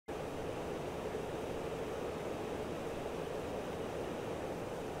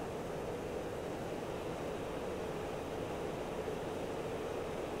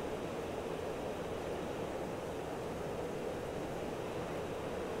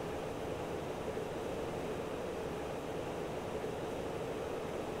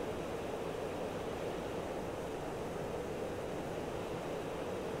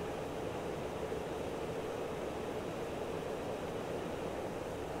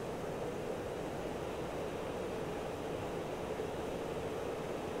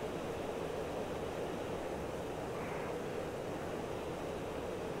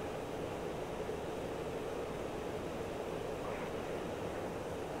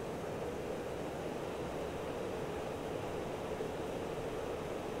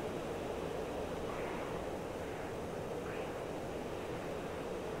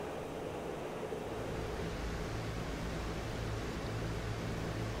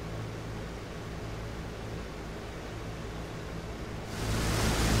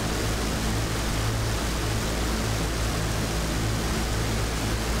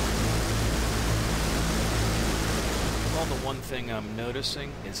the one thing I'm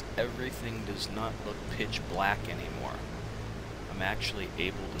noticing is everything does not look pitch black anymore. I'm actually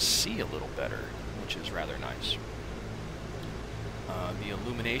able to see a little better, which is rather nice. The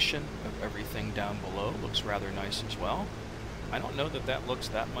illumination of everything down below looks rather nice as well. I don't know that that looks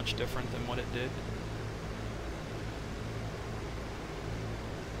that much different than what it did.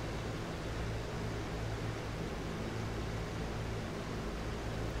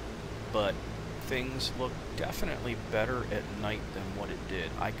 But things look definitely better at night than what it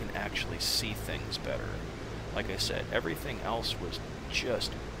did. I can actually see things better. Like I said, everything else was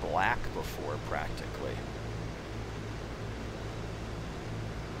just black before practically.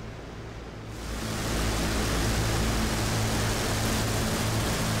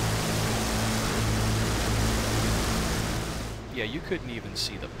 Yeah, you couldn't even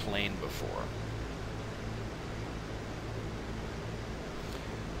see the plane before.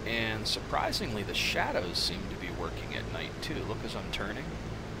 And surprisingly, the shadows seem to be working at night too. Look as I'm turning.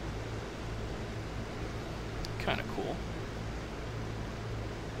 Kind of cool.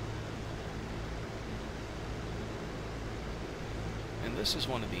 And this is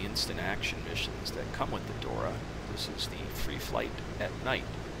one of the instant action missions that come with the Dora. This is the free flight at night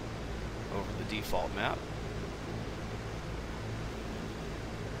over the default map.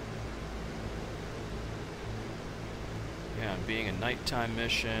 Yeah, being a nighttime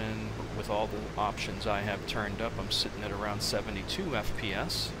mission, with all the options I have turned up, I'm sitting at around 72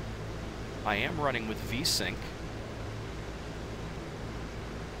 FPS. I am running with VSync,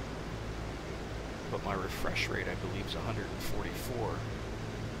 but my refresh rate, I believe, is 144.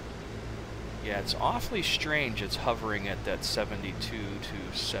 Yeah, it's awfully strange it's hovering at that 72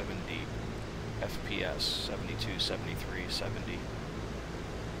 to 70 FPS, 72, 73, 70.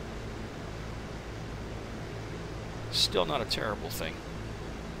 Still not a terrible thing.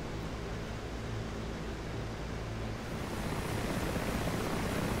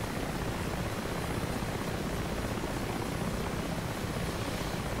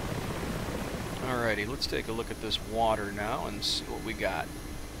 Alrighty, let's take a look at this water now and see what we got.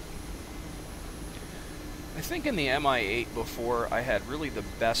 I think in the MI8 before, I had really the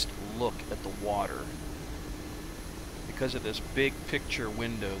best look at the water because of this big picture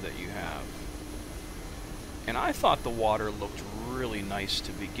window that you have. And I thought the water looked really nice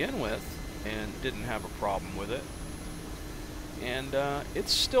to begin with and didn't have a problem with it. And it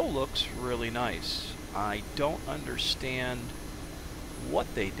still looks really nice. I don't understand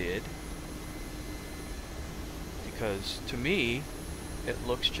what they did, because to me it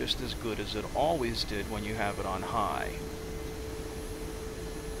looks just as good as it always did when you have it on high.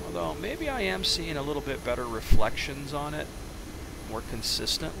 Although maybe I am seeing a little bit better reflections on it more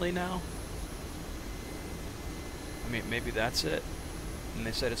consistently now. I mean, maybe that's it. And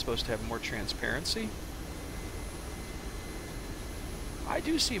they said it's supposed to have more transparency. I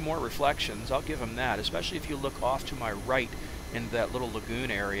do see more reflections, I'll give them that, especially if you look off to my right in that little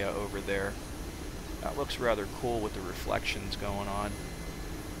lagoon area over there. That looks rather cool with the reflections going on.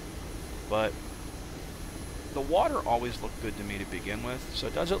 But the water always looked good to me to begin with. So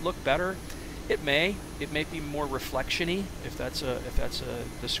does it look better? It may. It may be more reflection-y, if that's a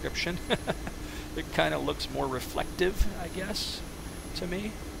description. It kind of looks more reflective, I guess, to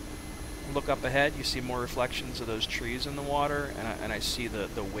me. Look up ahead, you see more reflections of those trees in the water, and I see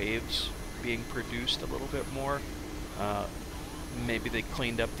the waves being produced a little bit more. Maybe they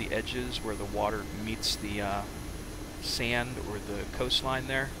cleaned up the edges where the water meets the sand or the coastline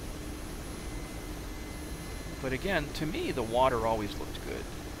there. But again, to me, the water always looked good.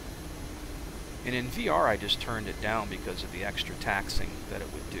 And in VR, I just turned it down because of the extra taxing that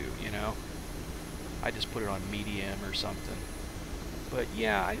it would do, you know? I just put it on medium or something. But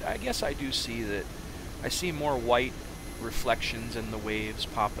yeah, I guess I do see that. I see more white reflections in the waves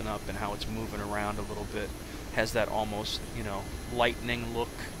popping up and how it's moving around a little bit. Has that almost, you know, lightning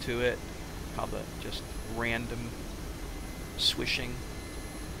look to it. How the just random swishing.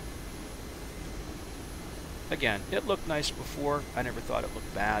 Again, it looked nice before. I never thought it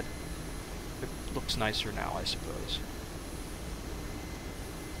looked bad. It looks nicer now, I suppose.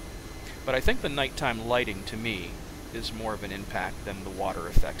 But I think the nighttime lighting, to me, is more of an impact than the water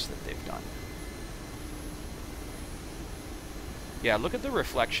effects that they've done. Yeah, look at the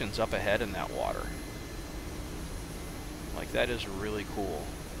reflections up ahead in that water. Like, that is really cool.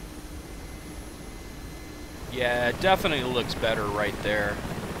 Yeah, it definitely looks better right there.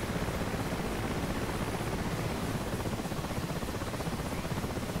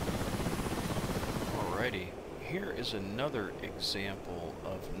 Alrighty, here is another example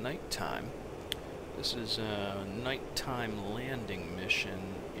of nighttime. This is a nighttime landing mission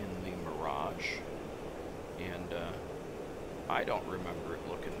in the Mirage. And I don't remember it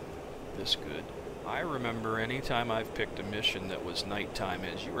looking this good. I remember anytime I've picked a mission that was nighttime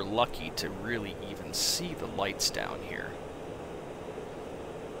is you were lucky to really even see the lights down here.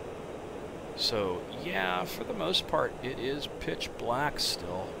 So yeah, for the most part it is pitch black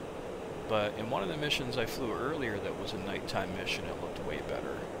still, but in one of the missions I flew earlier that was a nighttime mission, it looked way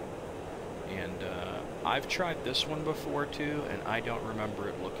better. And I've tried this one before too, and I don't remember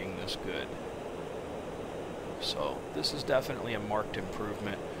it looking this good. So this is definitely a marked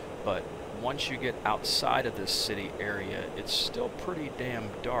improvement, but once you get outside of this city area, it's still pretty damn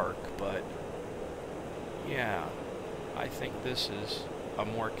dark, but yeah, I think this is a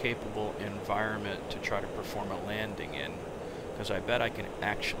more capable environment to try to perform a landing in, because I bet I can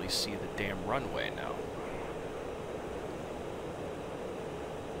actually see the damn runway now.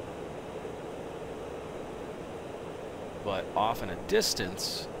 But off in a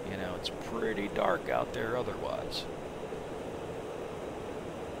distance, you know, it's pretty dark out there otherwise.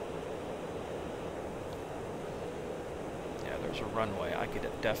 Yeah, there's a runway. I could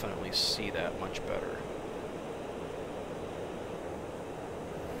definitely see that much better.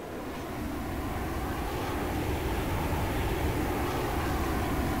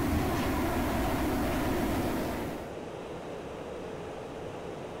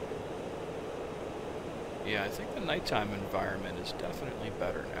 Yeah, I think the nighttime environment is definitely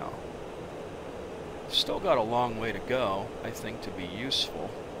better now. Still got a long way to go, I think, to be useful,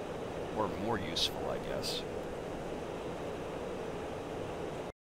 or more useful, I guess.